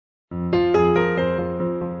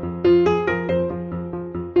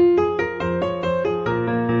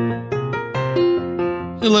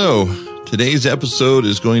Hello. Today's episode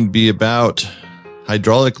is going to be about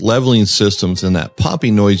hydraulic leveling systems and that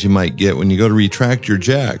popping noise you might get when you go to retract your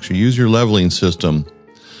jacks or use your leveling system.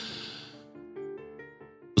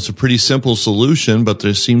 It's a pretty simple solution, but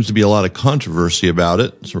there seems to be a lot of controversy about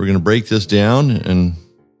it. So we're going to break this down and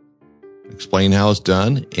explain how it's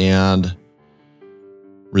done and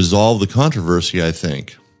resolve the controversy, I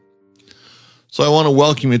think. So I want to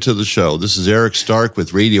welcome you to the show. This is Eric Stark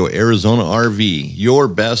with Radio Arizona RV, your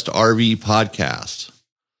best RV podcast.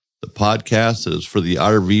 The podcast is for the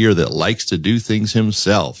RVer that likes to do things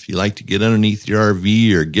himself. You like to get underneath your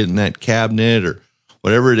RV or get in that cabinet or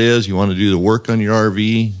whatever it is. You want to do the work on your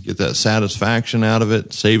RV, get that satisfaction out of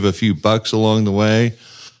it, save a few bucks along the way,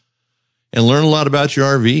 and learn a lot about your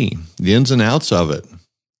RV, the ins and outs of it.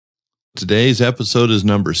 Today's episode is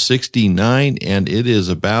number 69, and it is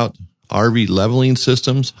about RV leveling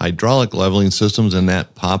systems, hydraulic leveling systems, and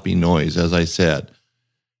that popping noise, as I said.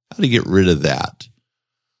 How to get rid of that.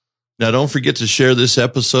 Now, don't forget to share this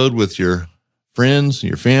episode with your friends,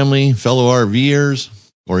 your family, fellow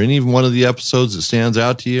RVers, or any one of the episodes that stands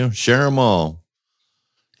out to you. Share them all.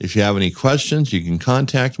 If you have any questions, you can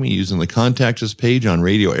contact me using the Contact Us page on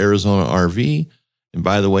Radio Arizona RV. And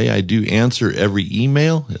by the way, I do answer every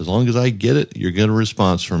email. As long as I get it, you'll get a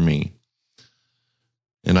response from me.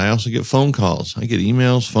 And I also get phone calls. I get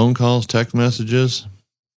emails, phone calls, text messages.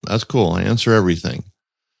 That's cool. I answer everything.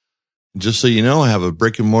 Just so you know, I have a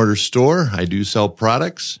brick and mortar store. I do sell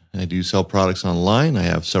products. I do sell products online. I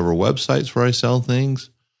have several websites where I sell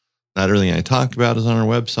things. Not everything I talk about is on our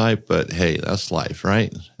website, but hey, that's life,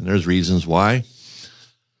 right? And there's reasons why.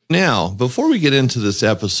 Now, before we get into this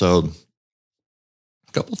episode,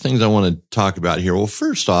 a couple of things I want to talk about here. Well,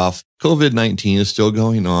 first off, COVID-19 is still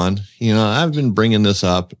going on. You know, I've been bringing this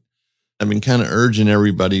up. I've been kind of urging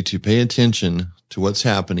everybody to pay attention to what's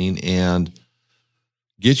happening and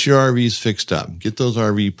get your RVs fixed up. Get those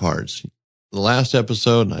RV parts. The last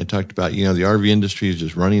episode, I talked about, the RV industry is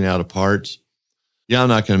just running out of parts. Yeah, I'm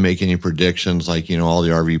not going to make any predictions like, all the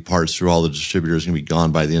RV parts through all the distributors are going to be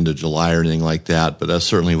gone by the end of July or anything like that, but that's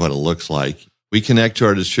certainly what it looks like. We connect to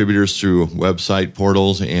our distributors through website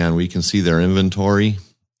portals and we can see their inventory,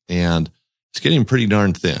 and it's getting pretty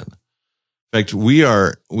darn thin. In fact, we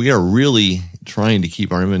are really trying to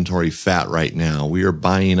keep our inventory fat right now. We are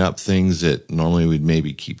buying up things that normally we'd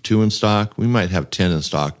maybe keep 2 in stock. We might have 10 in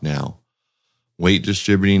stock now. Weight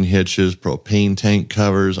distributing hitches, propane tank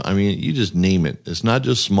covers. I mean, you just name it. It's not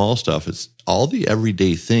just small stuff. It's all the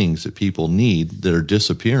everyday things that people need that are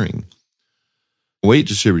disappearing. Weight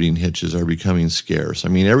distributing hitches are becoming scarce. I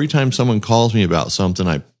mean, every time someone calls me about something,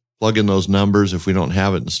 I plug in those numbers if we don't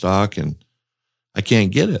have it in stock, and I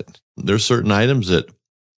can't get it. There's certain items that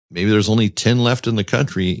maybe there's only 10 left in the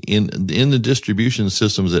country in the distribution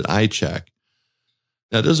systems that I check.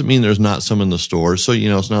 Now, it doesn't mean there's not some in the store. So,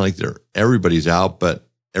 it's not like everybody's out, but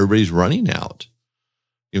everybody's running out.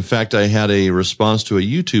 In fact, I had a response to a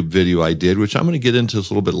YouTube video I did, which I'm going to get into this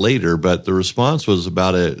a little bit later, but the response was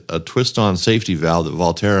about a twist-on safety valve that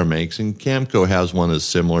Volterra makes, and Camco has one that's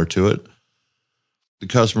similar to it. The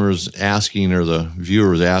customer is asking, or the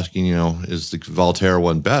viewer is asking, is the Volterra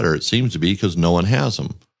one better? It seems to be because no one has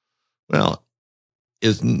them. Well,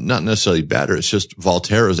 it's not necessarily better. It's just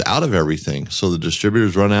Volterra is out of everything. So the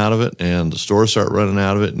distributors run out of it and the stores start running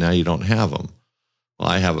out of it. And now you don't have them. Well,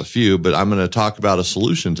 I have a few, but I'm going to talk about a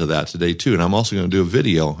solution to that today too. And I'm also going to do a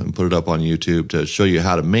video and put it up on YouTube to show you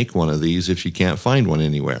how to make one of these if you can't find one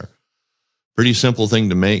anywhere. Pretty simple thing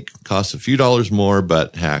to make. Costs a few dollars more,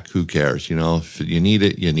 but heck, who cares? If you need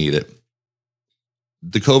it, you need it.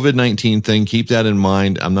 The COVID-19 thing, keep that in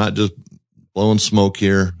mind. I'm not just blowing smoke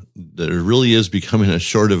here. There really is becoming a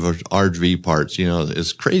shortage of RV parts.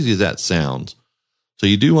 As crazy as that sounds. So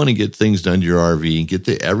you do want to get things done to your RV, get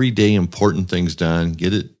the everyday important things done,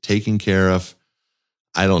 get it taken care of.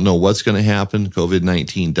 I don't know what's going to happen.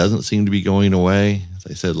 COVID-19 doesn't seem to be going away.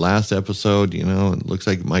 As I said last episode, it looks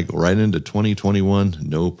like it might go right into 2021.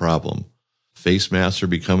 No problem. Face masks are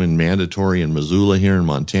becoming mandatory in Missoula here in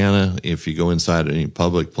Montana if you go inside any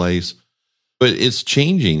public place. But it's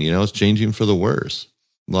changing, it's changing for the worse.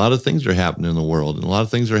 A lot of things are happening in the world, and a lot of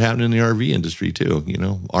things are happening in the RV industry too.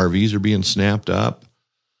 RVs are being snapped up.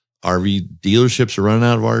 RV dealerships are running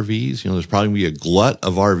out of RVs. There's probably going to be a glut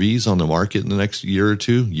of RVs on the market in the next year or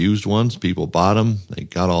two. Used ones, people bought them. They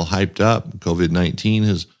got all hyped up. COVID-19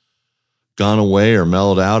 has gone away or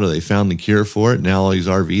mellowed out, or they found the cure for it. Now all these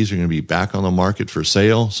RVs are going to be back on the market for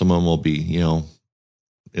sale. Some of them will be,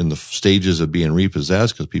 in the stages of being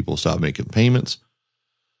repossessed because people stop making payments.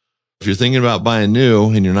 If you're thinking about buying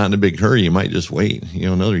new and you're not in a big hurry, you might just wait,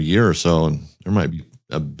 another year or so, and there might be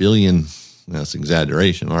a billion That's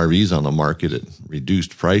exaggeration. RVs on the market at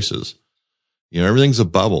reduced prices. Everything's a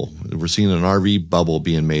bubble. We're seeing an RV bubble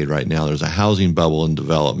being made right now. There's a housing bubble in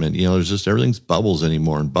development. There's just everything's bubbles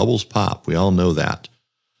anymore, and bubbles pop. We all know that.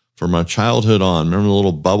 From our childhood on, remember the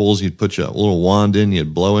little bubbles? You'd put your little wand in,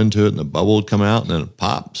 you'd blow into it, and the bubble would come out, and then it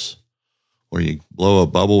pops. Or you blow a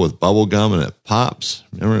bubble with bubble gum, and it pops.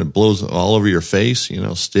 Remember, it blows all over your face,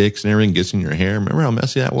 sticks and everything, gets in your hair. Remember how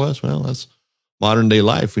messy that was? Well, that's modern day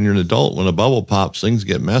life. When you're an adult, when a bubble pops, things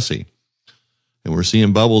get messy. And we're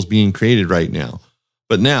seeing bubbles being created right now.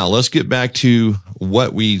 But now let's get back to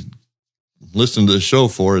what we listen to the show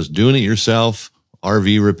for, is doing it yourself,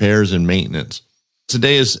 RV repairs and maintenance.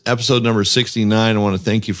 Today is episode number 69. I want to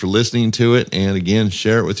thank you for listening to it. And again,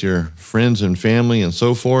 share it with your friends and family and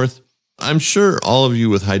so forth. I'm sure all of you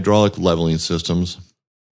with hydraulic leveling systems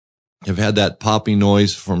have had that popping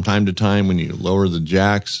noise from time to time when you lower the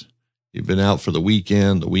jacks. You've been out for the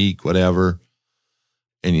weekend, the week, whatever,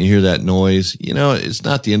 and you hear that noise. It's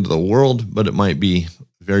not the end of the world, but it might be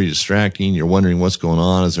very distracting. You're wondering what's going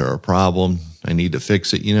on. Is there a problem? I need to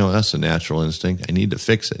fix it. That's a natural instinct. I need to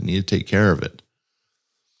fix it. I need to take care of it.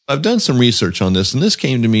 I've done some research on this, and this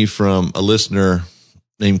came to me from a listener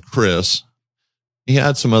named Chris. He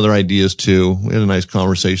had some other ideas too. We had a nice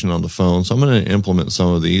conversation on the phone, so I'm going to implement some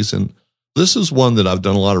of these. And this is one that I've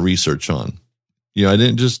done a lot of research on. I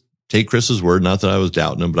didn't just take Chris's word, not that I was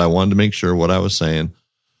doubting him, but I wanted to make sure what I was saying.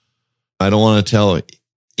 I don't want to tell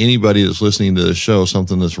anybody that's listening to the show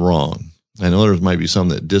something that's wrong. I know there might be some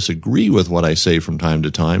that disagree with what I say from time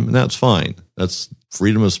to time, and that's fine. That's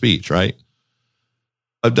freedom of speech, right?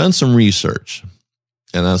 I've done some research,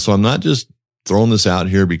 and so I'm not just throwing this out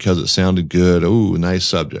here because it sounded good. Ooh, nice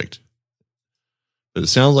subject. But it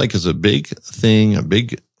sounds like it's a big thing, a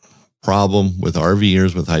big problem with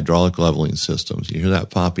RVers with hydraulic leveling systems. You hear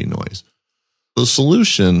that popping noise. The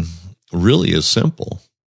solution really is simple.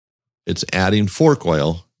 It's adding fork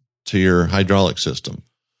oil to your hydraulic system.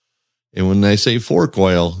 And when I say fork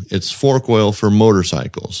oil, it's fork oil for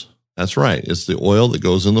motorcycles. That's right. It's the oil that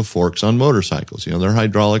goes in the forks on motorcycles. They're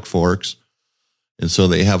hydraulic forks, and so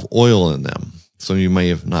they have oil in them. Some of you may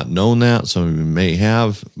have not known that. Some of you may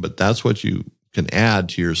have, but that's what you can add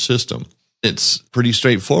to your system. It's pretty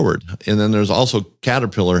straightforward. And then there's also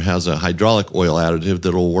Caterpillar has a hydraulic oil additive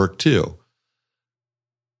that'll work too.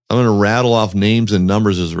 I'm going to rattle off names and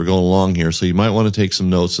numbers as we're going along here, so you might want to take some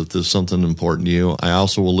notes if this is something important to you. I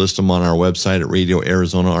also will list them on our website at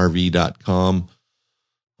radioarizonarv.com.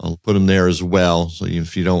 I'll put them there as well, so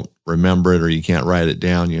if you don't remember it or you can't write it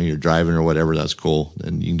down, you're driving or whatever, that's cool.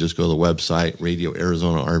 And you can just go to the website,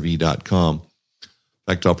 radioarizonarv.com. In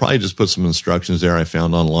fact, I'll probably just put some instructions there I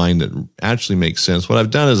found online that actually make sense. What I've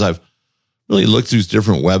done is I've really looked through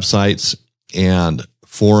different websites and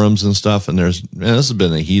forums and stuff, and this has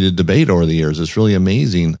been a heated debate over the years. It's really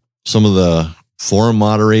amazing. Some of the forum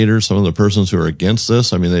moderators, some of the persons who are against this,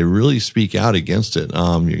 they really speak out against it.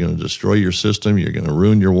 You're going to destroy your system. You're going to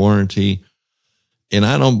ruin your warranty. And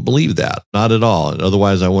I don't believe that, not at all.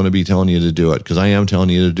 Otherwise, I wouldn't be telling you to do it, because I am telling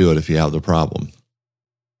you to do it if you have the problem.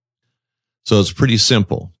 So it's pretty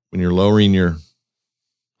simple. When you're lowering your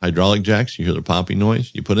hydraulic jacks, you hear the popping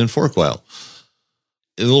noise, you put in fork oil.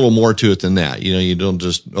 There's a little more to it than that. You don't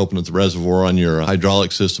just open up the reservoir on your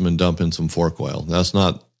hydraulic system and dump in some fork oil. It's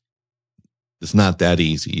not that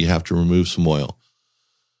easy. You have to remove some oil.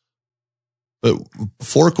 But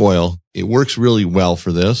fork oil, it works really well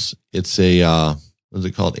for this. It's a, what's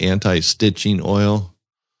it called? Anti-stitching oil.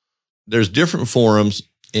 There's different forums,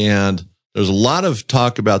 and there's a lot of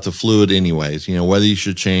talk about the fluid anyways, whether you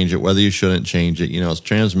should change it, whether you shouldn't change it. It's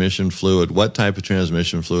transmission fluid, what type of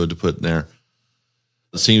transmission fluid to put in there.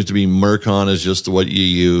 It seems to be Mercon is just what you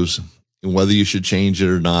use, and whether you should change it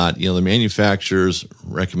or not. The manufacturers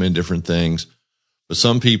recommend different things, but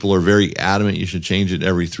some people are very adamant you should change it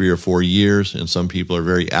every 3 or 4 years, and some people are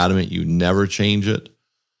very adamant you never change it.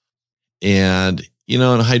 And,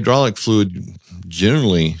 and hydraulic fluid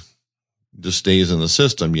generally just stays in the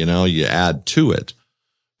system, you add to it.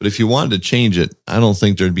 But if you wanted to change it, I don't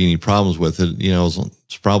think there'd be any problems with it.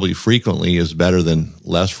 It's probably frequently is better than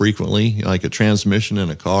less frequently, like a transmission in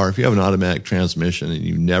a car. If you have an automatic transmission and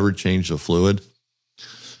you never change the fluid,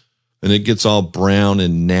 and it gets all brown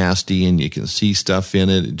and nasty and you can see stuff in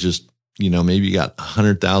it, it just, maybe you got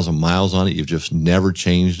 100,000 miles on it. You've just never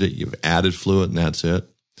changed it. You've added fluid and that's it.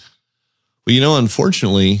 Well,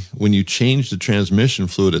 unfortunately, when you change the transmission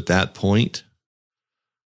fluid at that point,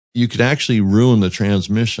 you could actually ruin the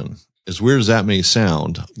transmission. As weird as that may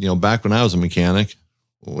sound, back when I was a mechanic,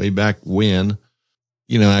 way back when,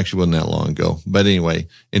 actually wasn't that long ago. But anyway,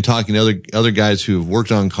 in talking to other guys who've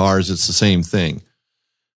worked on cars, it's the same thing.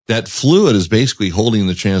 That fluid is basically holding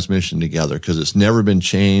the transmission together because it's never been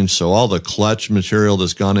changed. So all the clutch material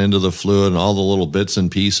that's gone into the fluid and all the little bits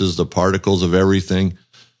and pieces, the particles of everything,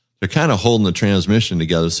 they're kind of holding the transmission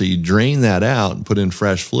together. So you drain that out and put in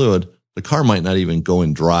fresh fluid. The car might not even go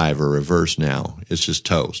in drive or reverse now. It's just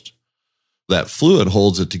toast. That fluid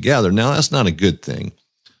holds it together. Now, that's not a good thing.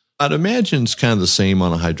 I'd imagine it's kind of the same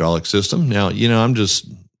on a hydraulic system. Now, I'm just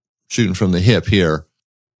shooting from the hip here.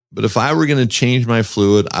 But if I were going to change my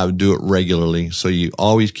fluid, I would do it regularly. So you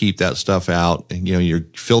always keep that stuff out. And, you're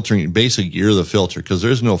filtering. Basically, you're the filter because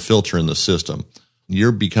there's no filter in the system.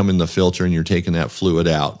 You're becoming the filter and you're taking that fluid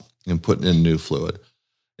out and putting in new fluid.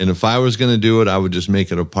 And if I was going to do it, I would just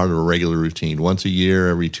make it a part of a regular routine, once a year,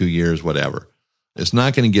 every 2 years, whatever. It's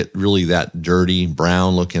not going to get really that dirty,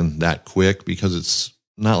 brown looking that quick because it's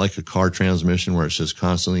not like a car transmission where it's just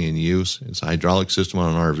constantly in use. It's a hydraulic system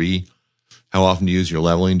on an RV. How often do you use your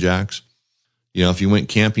leveling jacks? If you went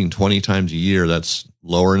camping 20 times a year, that's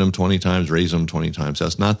lowering them 20 times, raising them 20 times.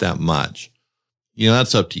 That's not that much.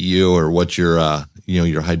 That's up to you or what your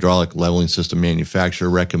hydraulic leveling system manufacturer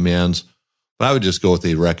recommends. But I would just go with what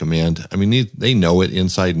they recommend. I mean, they know it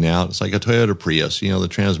inside and out. It's like a Toyota Prius. The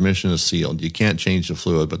transmission is sealed. You can't change the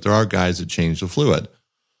fluid, but there are guys that change the fluid.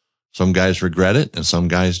 Some guys regret it and some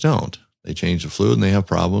guys don't. They change the fluid and they have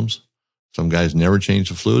problems. Some guys never change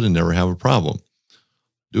the fluid and never have a problem.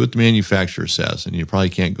 Do what the manufacturer says, and you probably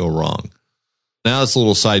can't go wrong. Now it's a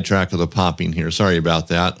little sidetrack of the popping here. Sorry about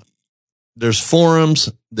that. There's forums.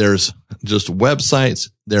 There's just websites.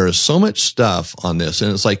 There is so much stuff on this,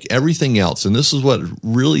 and it's like everything else. And this is what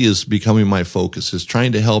really is becoming my focus, is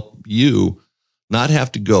trying to help you not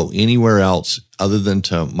have to go anywhere else other than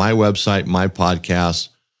to my website, my podcast,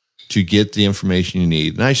 to get the information you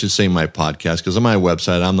need. And I should say my podcast, because on my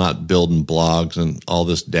website, I'm not building blogs and all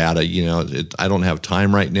this data. I don't have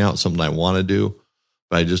time right now. It's something I want to do,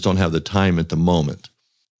 but I just don't have the time at the moment.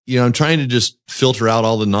 I'm trying to just filter out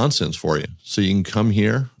all the nonsense for you so you can come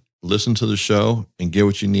here, listen to the show, and get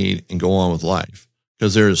what you need and go on with life.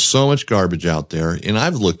 Because there is so much garbage out there. And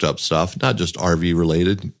I've looked up stuff, not just RV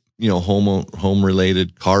related, home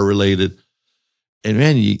related, car related. And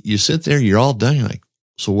man, you sit there, you're all done. You're like,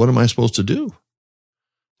 so what am I supposed to do?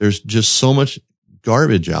 There's just so much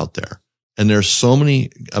garbage out there and there's so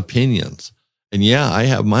many opinions. And yeah, I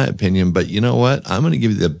have my opinion, but you know what? I'm going to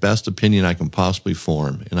give you the best opinion I can possibly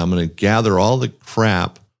form. And I'm going to gather all the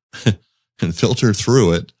crap and filter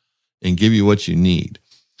through it and give you what you need.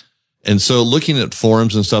 And so looking at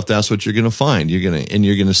forums and stuff, that's what you're going to find. You're going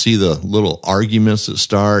to see the little arguments that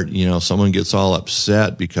start. Someone gets all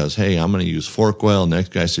upset because, hey, I'm going to use fork oil. Next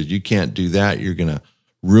guy says, you can't do that. You're going to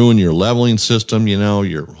ruin your leveling system.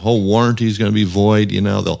 Your whole warranty is going to be void.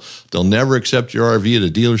 They'll never accept your RV at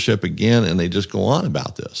a dealership again. And they just go on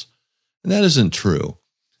about this. And that isn't true.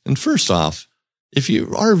 And first off, if your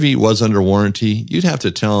RV was under warranty, you'd have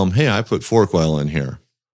to tell them, hey, I put fork oil in here.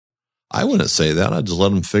 I wouldn't say that. I'd just let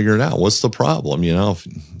them figure it out. What's the problem? If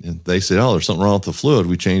they say, oh, there's something wrong with the fluid.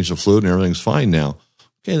 We changed the fluid and everything's fine now.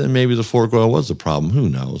 Okay, then maybe the fork oil was the problem. Who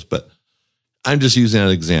knows? But I'm just using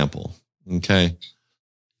that example. Okay.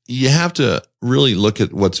 You have to really look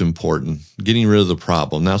at what's important, getting rid of the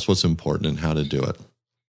problem. That's what's important and how to do it.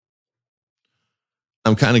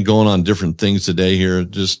 I'm kind of going on different things today here.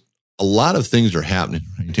 Just a lot of things are happening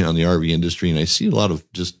right now in the RV industry, and I see a lot of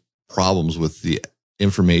just problems with the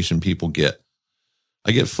information people get.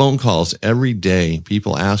 I get phone calls every day,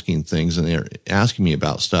 people asking things, and they're asking me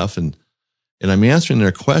about stuff, and I'm answering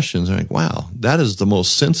their questions. I'm like, wow, that is the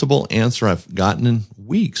most sensible answer I've gotten in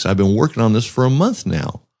weeks. I've been working on this for a month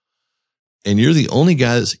now. And you're the only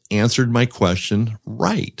guy that's answered my question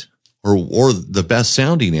right, or the best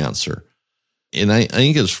sounding answer. And I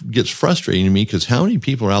think it gets frustrating to me because how many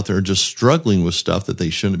people are out there just struggling with stuff that they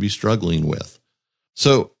shouldn't be struggling with?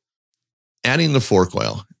 So adding the fork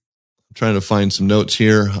oil, I'm trying to find some notes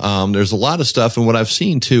here. There's a lot of stuff. And what I've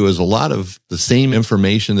seen too is a lot of the same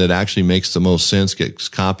information that actually makes the most sense gets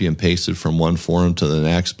copy and pasted from one forum to the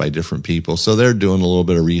next by different people. So they're doing a little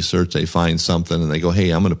bit of research. They find something and they go, hey,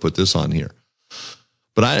 I'm going to put this on here.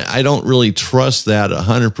 But I don't really trust that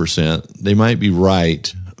 100%. They might be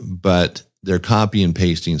right, but they're copy and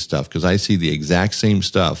pasting stuff because I see the exact same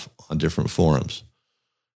stuff on different forums.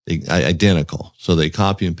 Identical. So they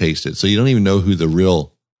copy and paste it. So you don't even know who the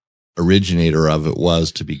real originator of it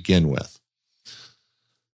was to begin with.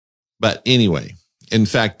 But anyway, in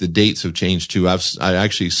fact, the dates have changed too. I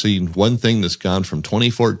actually seen one thing that's gone from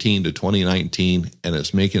 2014 to 2019, and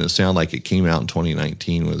it's making it sound like it came out in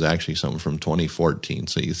 2019 was actually something from 2014.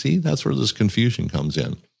 So you see, that's where this confusion comes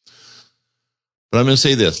in. But I'm going to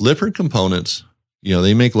say this, Lippert Components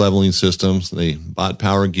They make leveling systems. They bought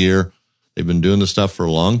Power Gear. They've been doing this stuff for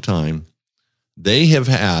a long time. They have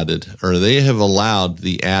allowed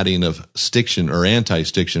the adding of stiction or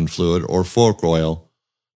anti-stiction fluid or fork oil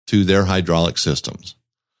to their hydraulic systems.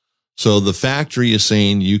 So the factory is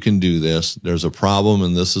saying you can do this. There's a problem,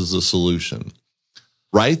 and this is the solution.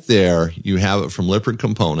 Right there, you have it from Lippert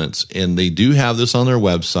Components, and they do have this on their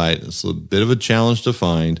website. It's a bit of a challenge to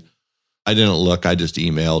find. I didn't look. I just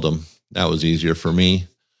emailed them. That was easier for me.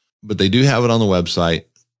 But they do have it on the website,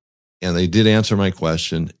 and they did answer my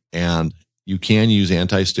question, and you can use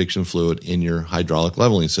anti-stiction fluid in your hydraulic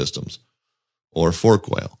leveling systems or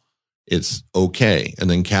fork oil. It's okay. And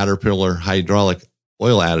then Caterpillar hydraulic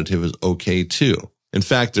oil additive is okay too. In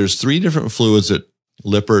fact, there's 3 different fluids that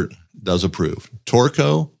Lippert does approve.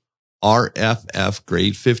 Torco RFF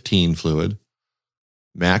grade 15 fluid,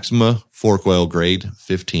 Maxima fork oil grade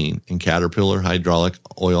 15, and Caterpillar hydraulic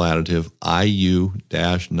oil additive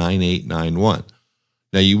IU-9891.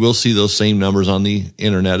 Now, you will see those same numbers on the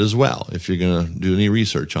internet as well if you're going to do any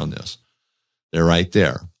research on this. They're right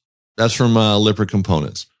there. That's from Lippert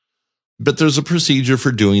Components. But there's a procedure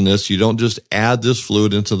for doing this. You don't just add this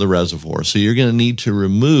fluid into the reservoir. So you're going to need to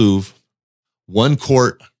remove 1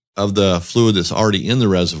 quart of the fluid that's already in the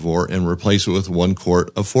reservoir and replace it with 1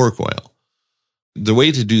 quart of fork oil. The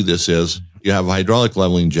way to do this is you have hydraulic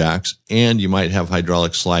leveling jacks, and you might have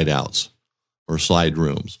hydraulic slide outs or slide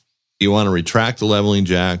rooms. You want to retract the leveling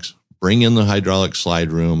jacks, bring in the hydraulic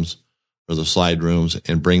slide rooms or the slide rooms,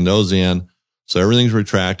 and bring those in. So everything's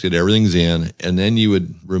retracted, everything's in, and then you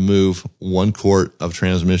would remove 1 quart of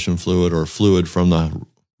transmission fluid or fluid from the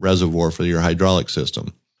reservoir for your hydraulic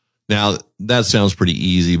system. Now, that sounds pretty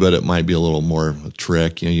easy, but it might be a little more of a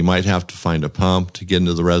trick. You might have to find a pump to get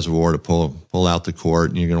into the reservoir to pull out the quart,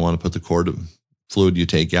 and you're going to want to put the quart of fluid you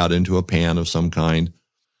take out into a pan of some kind.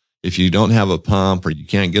 If you don't have a pump or you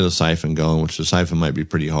can't get a siphon going, which the siphon might be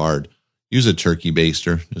pretty hard, use a turkey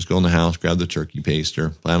baster. Just go in the house, grab the turkey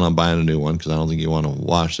baster. Plan on buying a new one because I don't think you want to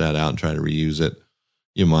wash that out and try to reuse it.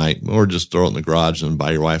 You might, or just throw it in the garage and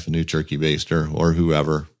buy your wife a new turkey baster or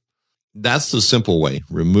whoever. That's the simple way.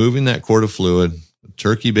 Removing that quart of fluid, a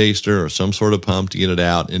turkey baster or some sort of pump to get it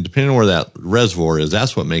out. And depending on where that reservoir is,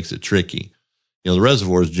 that's what makes it tricky. The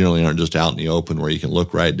reservoirs generally aren't just out in the open where you can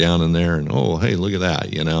look right down in there and, oh, hey, look at that.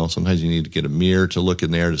 Sometimes you need to get a mirror to look in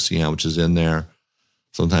there to see how much is in there.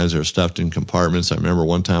 Sometimes they're stuffed in compartments. I remember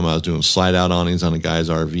one time I was doing slide out awnings on a guy's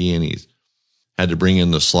RV, and he had to bring in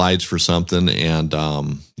the slides for something. And,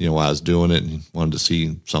 while I was doing it, and he wanted to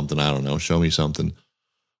see something, I don't know, show me something.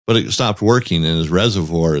 But it stopped working, and his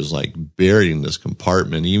reservoir is like buried in this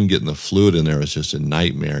compartment. Even getting the fluid in there was just a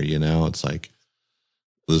nightmare. It's like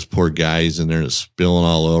this poor guy's in there and it's spilling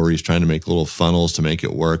all over. He's trying to make little funnels to make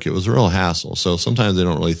it work. It was a real hassle. So sometimes they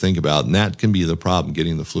don't really think about it, and that can be the problem,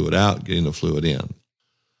 getting the fluid out, getting the fluid in.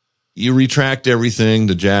 You retract everything,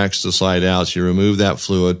 the jacks, the slide outs. You remove that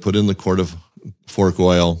fluid, put in the quart of fork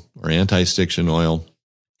oil or anti-stiction oil,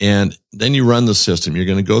 and then you run the system. You're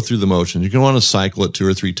going to go through the motions. You're going to want to cycle it 2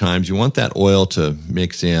 or 3 times. You want that oil to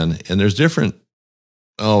mix in, and there's different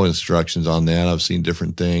instructions on that. I've seen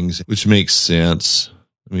different things, which makes sense.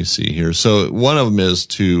 Let me see here. So one of them is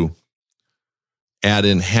to add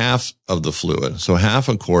in half of the fluid. So half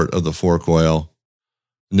a quart of the fork oil,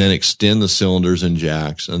 and then extend the cylinders and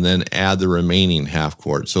jacks, and then add the remaining half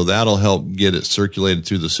quart. So that'll help get it circulated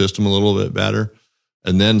through the system a little bit better,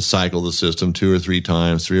 and then cycle the system 2 or 3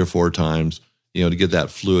 times, 3 or 4 times, to get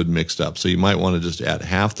that fluid mixed up. So you might want to just add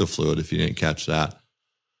half the fluid if you didn't catch that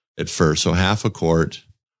at first. So half a quart,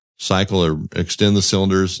 cycle or extend the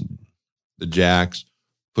cylinders, the jacks,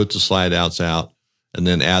 put the slide outs out, and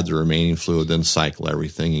then add the remaining fluid, then cycle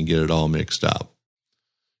everything and get it all mixed up.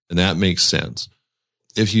 And that makes sense.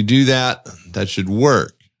 If you do that, that should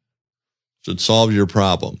work. Should solve your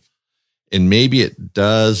problem. And maybe it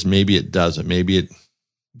does, maybe it doesn't. Maybe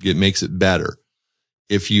it makes it better.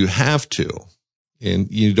 If you have to,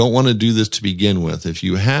 and you don't want to do this to begin with, if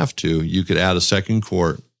you have to, you could add a 2nd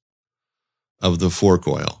quart of the fork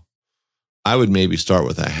oil. I would maybe start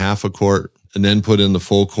with a half a quart and then put in the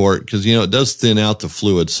full quart because, it does thin out the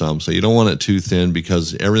fluid some. So you don't want it too thin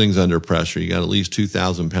because everything's under pressure. You got at least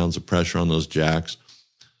 2,000 pounds of pressure on those jacks.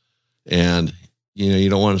 And, you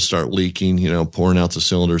don't want to start leaking, pouring out the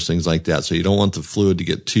cylinders, things like that. So you don't want the fluid to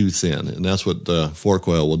get too thin. And that's what the fork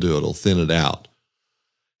oil will do. It'll thin it out.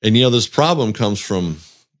 And, this problem comes from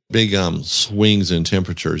big swings in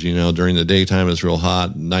temperatures. During the daytime, it's real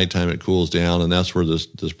hot. Nighttime, it cools down. And that's where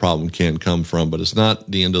this problem can come from. But it's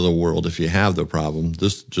not the end of the world if you have the problem.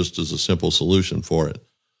 This just is a simple solution for it.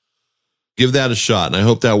 Give that a shot. And I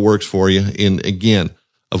hope that works for you. And again,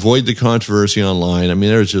 Avoid the controversy online. I mean,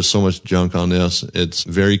 there's just so much junk on this. It's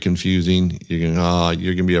very confusing.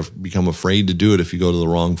 You're gonna become afraid to do it if you go to the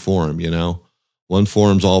wrong forum. One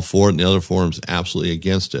forum's all for it, and the other forum's absolutely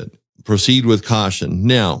against it. Proceed with caution.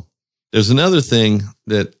 Now, there's another thing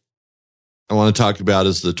that I want to talk about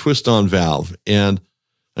is the twist-on valve, and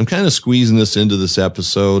I'm kind of squeezing this into this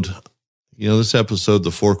episode. This episode,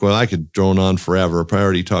 the fork oil, I could drone on forever. I probably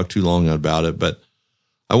already talked too long about it, but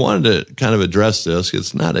I wanted to kind of address this.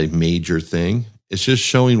 It's not a major thing. It's just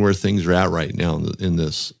showing where things are at right now in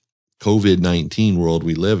this COVID-19 world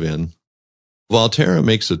we live in. Valterra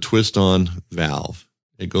makes a twist-on valve.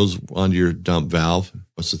 It goes onto your dump valve.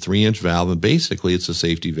 It's a 3-inch valve, and basically it's a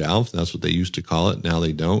safety valve. That's what they used to call it. Now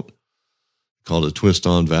they don't. Called a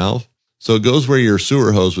twist-on valve. So it goes where your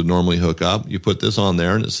sewer hose would normally hook up. You put this on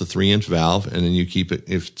there, and it's a 3-inch valve, and then you keep it.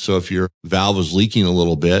 If your valve is leaking a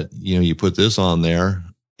little bit, you put this on there,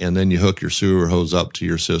 and then you hook your sewer hose up to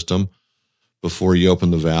your system before you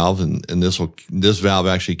open the valve, and this valve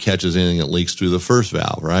actually catches anything that leaks through the first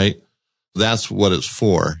valve, right? That's what it's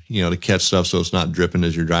for, to catch stuff so it's not dripping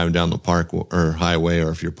as you're driving down the park or highway,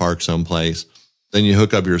 or if you're parked someplace. Then you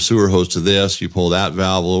hook up your sewer hose to this, you pull that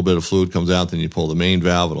valve, a little bit of fluid comes out, then you pull the main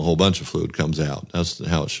valve and a whole bunch of fluid comes out. That's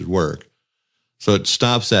how it should work. So it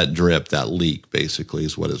stops that drip, that leak, basically,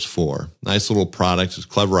 is what it's for. Nice little product. It's a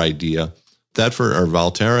clever idea.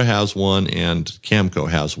 Valterra has one, and Camco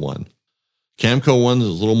has one. Camco one is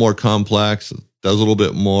a little more complex, does a little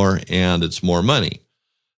bit more, and it's more money.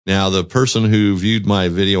 Now, the person who viewed my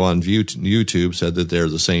video on YouTube said that they're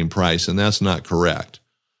the same price, and that's not correct.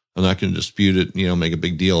 I'm not going to dispute it, make a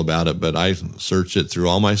big deal about it, but I searched it through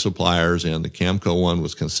all my suppliers, and the Camco one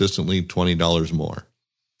was consistently $20 more.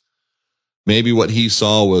 Maybe what he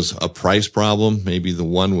saw was a price problem. Maybe the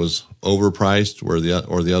one was overpriced or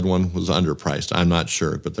the other one was underpriced. I'm not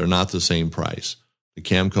sure, but they're not the same price. The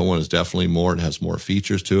Camco one is definitely more. It has more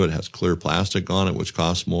features to it. It has clear plastic on it, which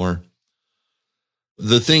costs more.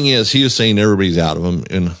 The thing is, he is saying everybody's out of them,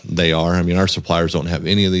 and they are. I mean, our suppliers don't have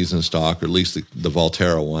any of these in stock, or at least the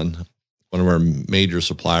Valterra one. One of our major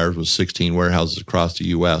suppliers was 16 warehouses across the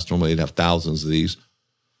U.S. Normally, they'd have thousands of these.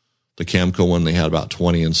 The Camco one, they had about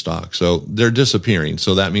 20 in stock. So they're disappearing.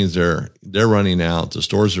 So that means they're running out. The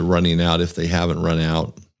stores are running out if they haven't run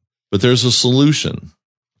out. But there's a solution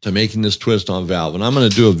to making this twist-on valve, and I'm going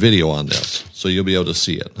to do a video on this, so you'll be able to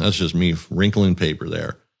see it. That's just me wrinkling paper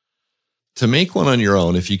there. To make one on your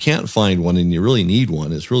own, if you can't find one and you really need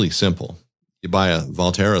one, it's really simple. You buy a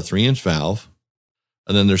Valterra 3-inch valve,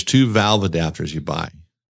 and then there's 2 valve adapters you buy,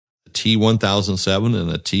 a T1007 and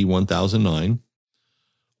a T1009.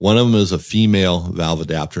 One of them is a female valve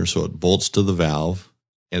adapter, so it bolts to the valve,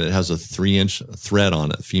 and it has a 3-inch thread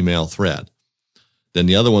on it, female thread. Then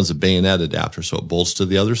the other one's a bayonet adapter, so it bolts to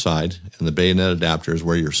the other side, and the bayonet adapter is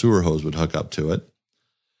where your sewer hose would hook up to it.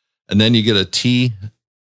 And then you get a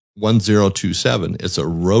T1027. It's a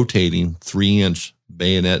rotating 3-inch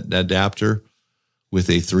bayonet adapter with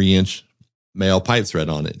a 3-inch male pipe thread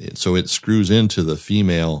on it. So it screws into the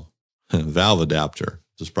female valve adapter.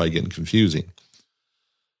 This is probably getting confusing.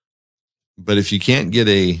 But if you can't get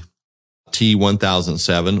a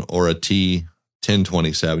T1007 or a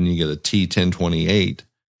T1027, you get a T1028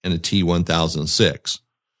 and a T1006.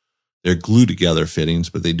 They're glue together fittings,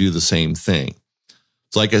 but they do the same thing.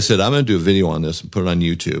 So like I said, I'm going to do a video on this and put it on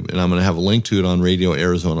YouTube, and I'm going to have a link to it on Radio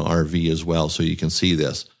Arizona RV as well, so you can see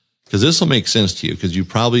this, because this will make sense to you, because you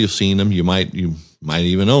probably have seen them. You might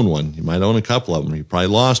even own one. You might own a couple of them. You probably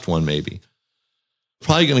lost one, maybe.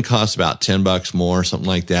 Probably going to cost about $10 more, something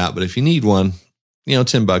like that. But if you need one,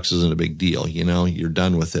 $10 isn't a big deal. You're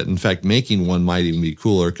done with it. In fact, making one might even be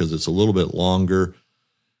cooler because it's a little bit longer,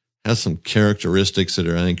 has some characteristics that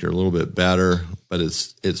I think are a little bit better, but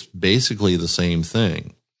it's basically the same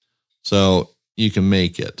thing. So you can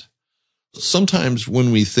make it. Sometimes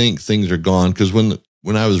when we think things are gone, because when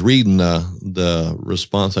I was reading the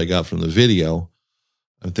response I got from the video,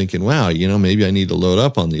 I'm thinking, wow, maybe I need to load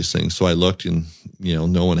up on these things. So I looked and,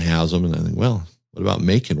 no one has them. And I think, well, what about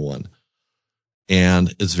making one?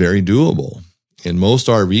 And it's very doable. And most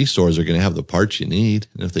RV stores are going to have the parts you need.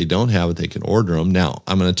 And if they don't have it, they can order them. Now,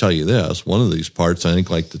 I'm going to tell you this. One of these parts, I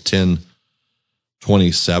think like the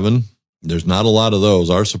 1027, there's not a lot of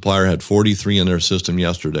those. Our supplier had 43 in their system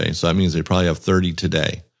yesterday. So that means they probably have 30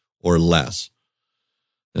 today or less.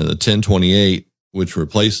 And the 1028, which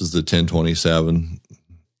replaces the 1027,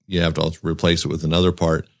 you have to replace it with another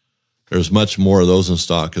part. There's much more of those in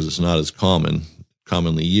stock because it's not as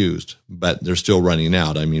commonly used, but they're still running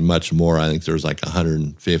out. I mean, much more. I think there's like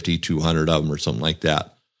 150, 200 of them or something like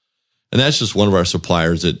that. And that's just one of our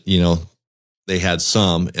suppliers that, they had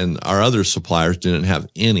some, and our other suppliers didn't have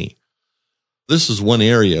any. This is one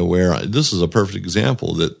area where this is a perfect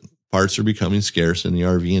example that parts are becoming scarce in the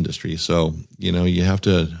RV industry. So, you have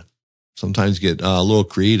to sometimes get a little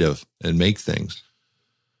creative and make things.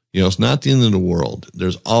 It's not the end of the world.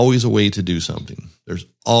 There's always a way to do something. There's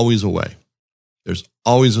always a way. There's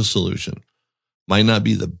always a solution. Might not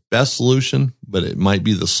be the best solution, but it might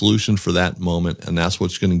be the solution for that moment. And that's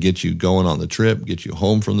what's going to get you going on the trip, get you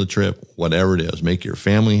home from the trip, whatever it is. Make your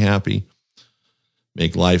family happy,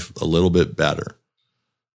 make life a little bit better.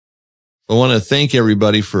 I want to thank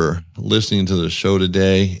everybody for listening to the show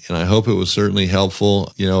today, and I hope it was certainly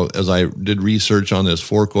helpful. As I did research on this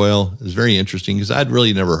fork oil, it's very interesting because I've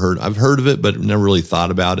heard of it, but never really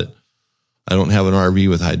thought about it. I don't have an RV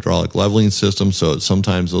with hydraulic leveling system, so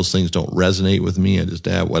sometimes those things don't resonate with me. I just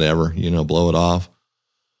whatever, blow it off.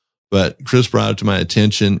 But Chris brought it to my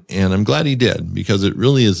attention, and I'm glad he did because it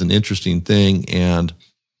really is an interesting thing, and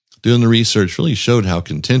doing the research really showed how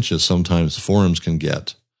contentious sometimes forums can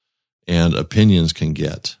get and opinions can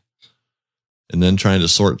get. And then trying to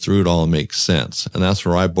sort through it all and make sense. And that's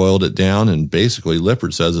where I boiled it down. And basically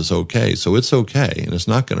Lippert says it's okay. So it's okay. And it's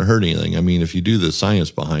not going to hurt anything. I mean, if you do the science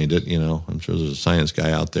behind it, I'm sure there's a science guy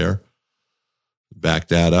out there. Back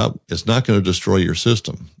that up. It's not going to destroy your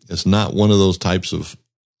system. It's not one of those types of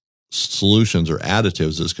solutions or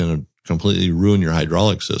additives that's going to completely ruin your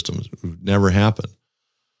hydraulic systems. It would never happen.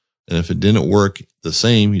 And if it didn't work the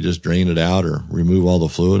same, you just drain it out or remove all the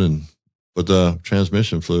fluid and put the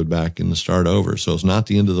transmission fluid back in to start over. So it's not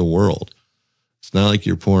the end of the world. It's not like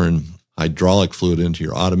you're pouring hydraulic fluid into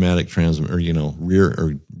your automatic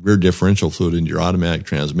rear differential fluid into your automatic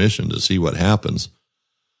transmission to see what happens.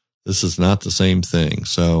 This is not the same thing.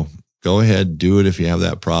 So go ahead, do it if you have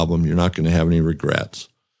that problem. You're not going to have any regrets.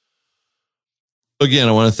 Again,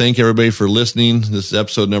 I want to thank everybody for listening. This is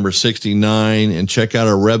episode number 69, and check out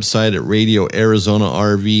our website at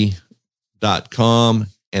radioarizonarv.com.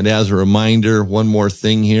 And as a reminder, one more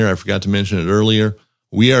thing here, I forgot to mention it earlier.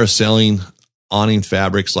 We are selling awning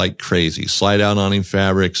fabrics like crazy. Slide out awning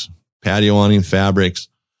fabrics, patio awning fabrics.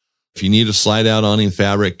 If you need a slide out awning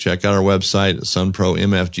fabric, check out our website at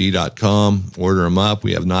sunpromfg.com. Order them up.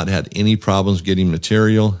 We have not had any problems getting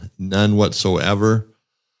material, none whatsoever.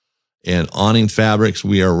 And awning fabrics,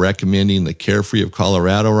 we are recommending the Carefree of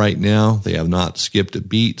Colorado right now. They have not skipped a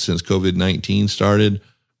beat since COVID-19 started,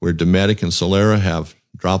 where Dometic and Solera have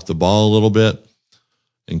dropped the ball a little bit.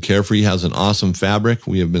 And Carefree has an awesome fabric.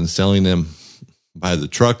 We have been selling them by the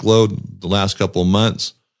truckload the last couple of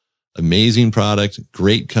months. Amazing product,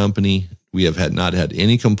 great company. We have not had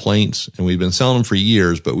any complaints, and we've been selling them for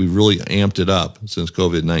years, but we've really amped it up since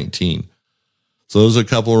COVID-19. So those are a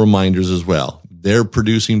couple of reminders as well. They're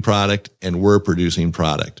producing product and we're producing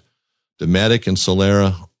product. Dometic and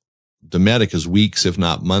Solera, Dometic is weeks, if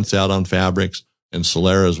not months out on fabrics, and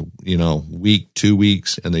Solera is, week, 2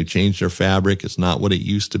 weeks, and they changed their fabric. It's not what it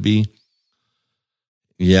used to be.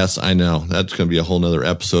 Yes, I know. That's going to be a whole nother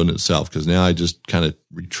episode in itself, because now I just kind of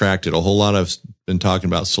retracted a whole lot. I've been talking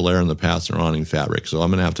about Solera in the past and awning fabric, so I'm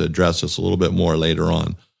going to have to address this a little bit more later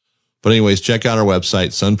on. But anyways, check out our website,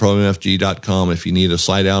 sunpromfg.com, if you need a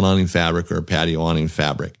slide-out awning fabric or a patio awning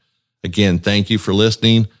fabric. Again, thank you for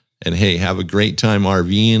listening, and hey, have a great time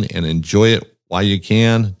RVing and enjoy it while you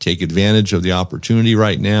can. Take advantage of the opportunity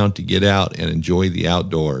right now to get out and enjoy the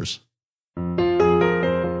outdoors.